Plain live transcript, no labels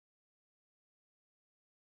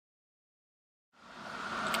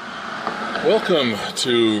Welcome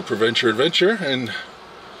to Prevent Your Adventure, and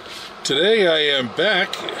today I am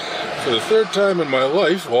back for the third time in my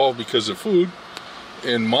life, all because of food,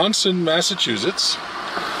 in Monson, Massachusetts.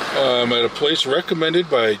 I'm at a place recommended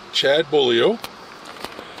by Chad Bolio,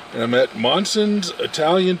 and I'm at Monson's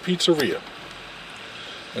Italian Pizzeria.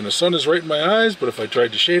 And the sun is right in my eyes, but if I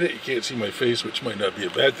tried to shade it, you can't see my face, which might not be a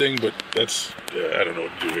bad thing, but that's, I don't know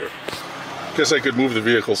what to do here. Guess I could move the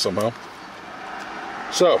vehicle somehow.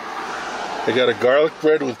 So, I got a garlic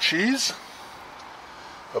bread with cheese,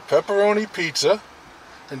 a pepperoni pizza,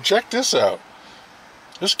 and check this out.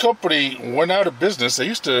 This company went out of business. They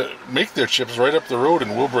used to make their chips right up the road in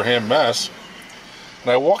Wilbraham, Mass. And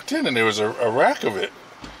I walked in and there was a rack of it.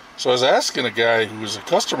 So I was asking a guy who was a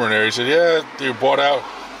customer in there. He said, yeah, they were bought out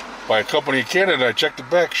by a company in Canada. And I checked it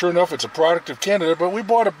back. Sure enough, it's a product of Canada, but we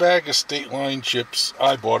bought a bag of State Line chips.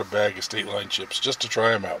 I bought a bag of State Line chips just to try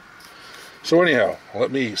them out. So anyhow, let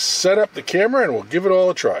me set up the camera and we'll give it all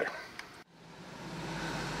a try.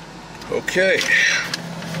 Okay.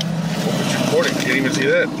 Hope it's recording. Can't even see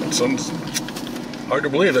that. That sun's hard to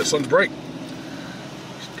believe. That sun's bright.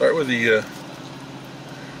 Start with the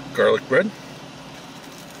garlic bread.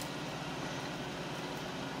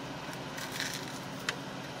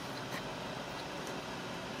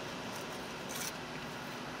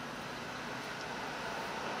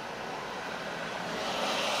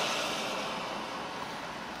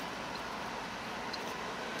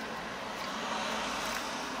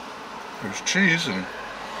 There's cheese and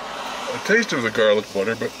a taste of the garlic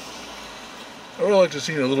butter, but I would like to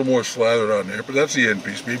see a little more slathered on there, but that's the end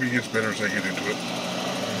piece. Maybe it gets better as I get into it.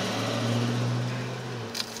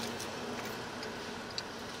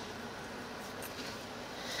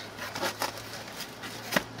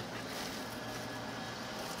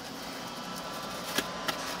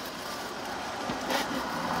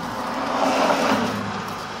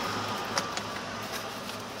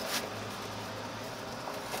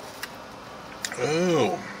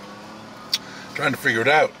 Oh, trying to figure it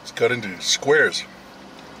out. It's cut into squares.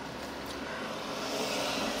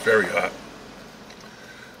 Very hot.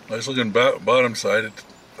 Nice looking bottom side.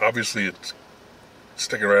 Obviously it's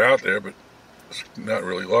sticking right out there, but it's not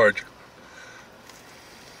really large.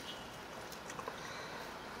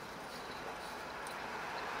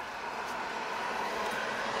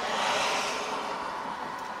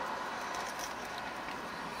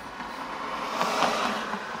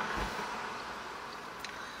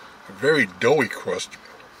 Very doughy crust,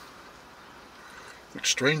 which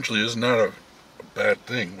strangely is not a bad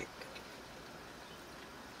thing.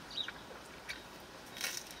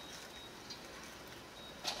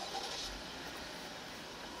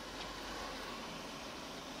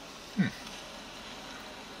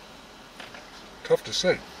 Tough to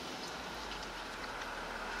say.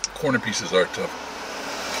 Corner pieces are tough.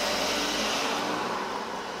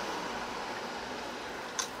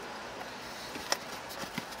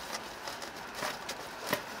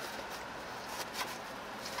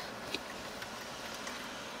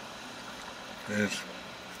 It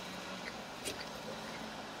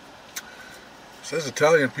says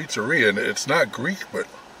Italian Pizzeria, and it's not Greek, but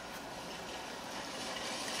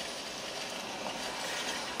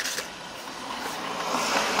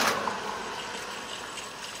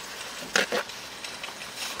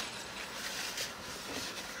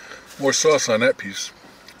more sauce on that piece.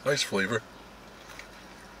 Nice flavor.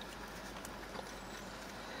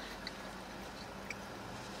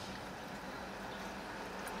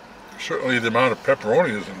 Certainly the amount of pepperoni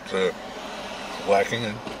isn't lacking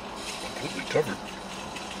and completely covered.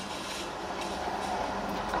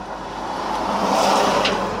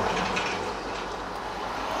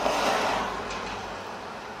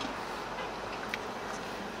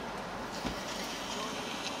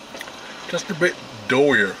 Just a bit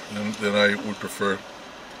doughier than I would prefer.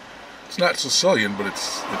 It's not Sicilian, but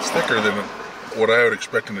it's thicker than what I would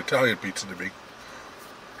expect an Italian pizza to be.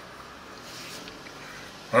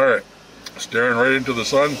 Alright, staring right into the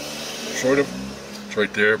sun, sort of. It's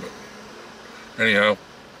right there, but anyhow,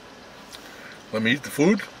 let me eat the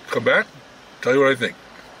food, come back, tell you what I think.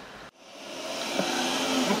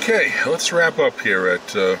 Okay, let's wrap up here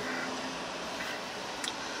at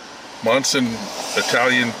Monson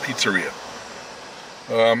Italian Pizzeria.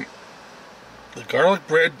 The garlic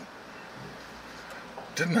bread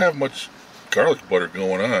didn't have much garlic butter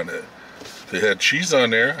going on. They had cheese on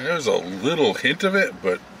there. There was a little hint of it,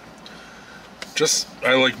 but just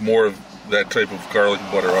I like more of that type of garlic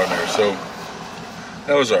butter on there, so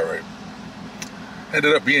that was alright.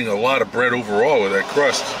 Ended up being a lot of bread overall with that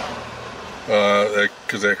crust,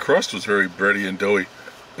 because that crust was very bready and doughy.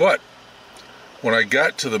 But when I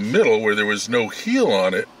got to the middle where there was no heel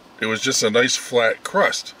on it, It was just a nice flat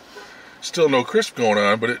crust. Still no crisp going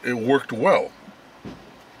on, but it worked well.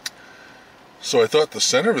 So I thought the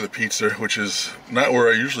center of the pizza, which is not where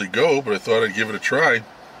I usually go, but I thought I'd give it a try,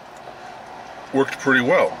 worked pretty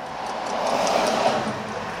well.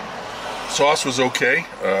 Sauce was okay.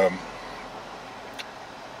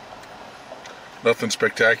 Nothing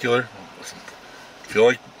spectacular. If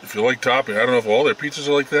you like topping, I don't know if all their pizzas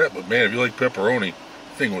are like that, but man, if you like pepperoni,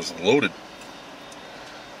 the thing was loaded.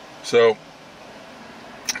 So,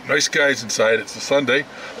 nice guys inside. It's a Sunday,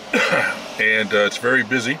 and it's very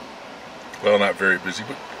busy. Well, not very busy,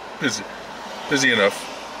 but busy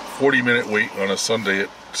enough. 40-minute wait on a Sunday at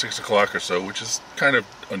 6 o'clock or so, which is kind of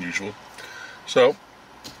unusual. So,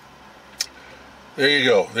 there you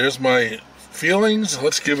go. There's my feelings.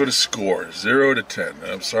 Let's give it a score, 0 to 10.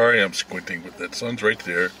 I'm sorry I'm squinting, but that sun's right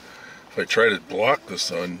there. If I try to block the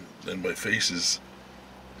sun, then my face is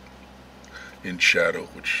in shadow,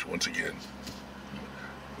 which, once again,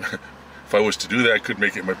 if I was to do that, I could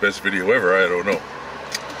make it my best video ever. I don't know.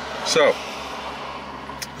 So,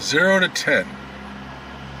 0 to 10.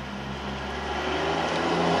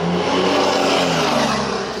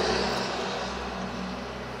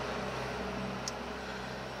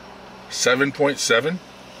 $7.7.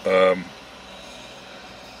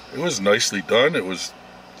 It was nicely done. It was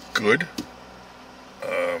good.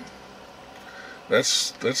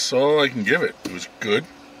 That's all I can give it. It was good,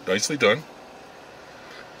 nicely done.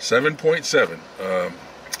 7.7.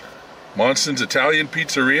 Monson's Italian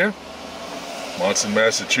Pizzeria, Monson,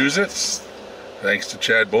 Massachusetts. Thanks to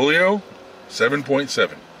Chad Bolio.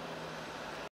 7.7.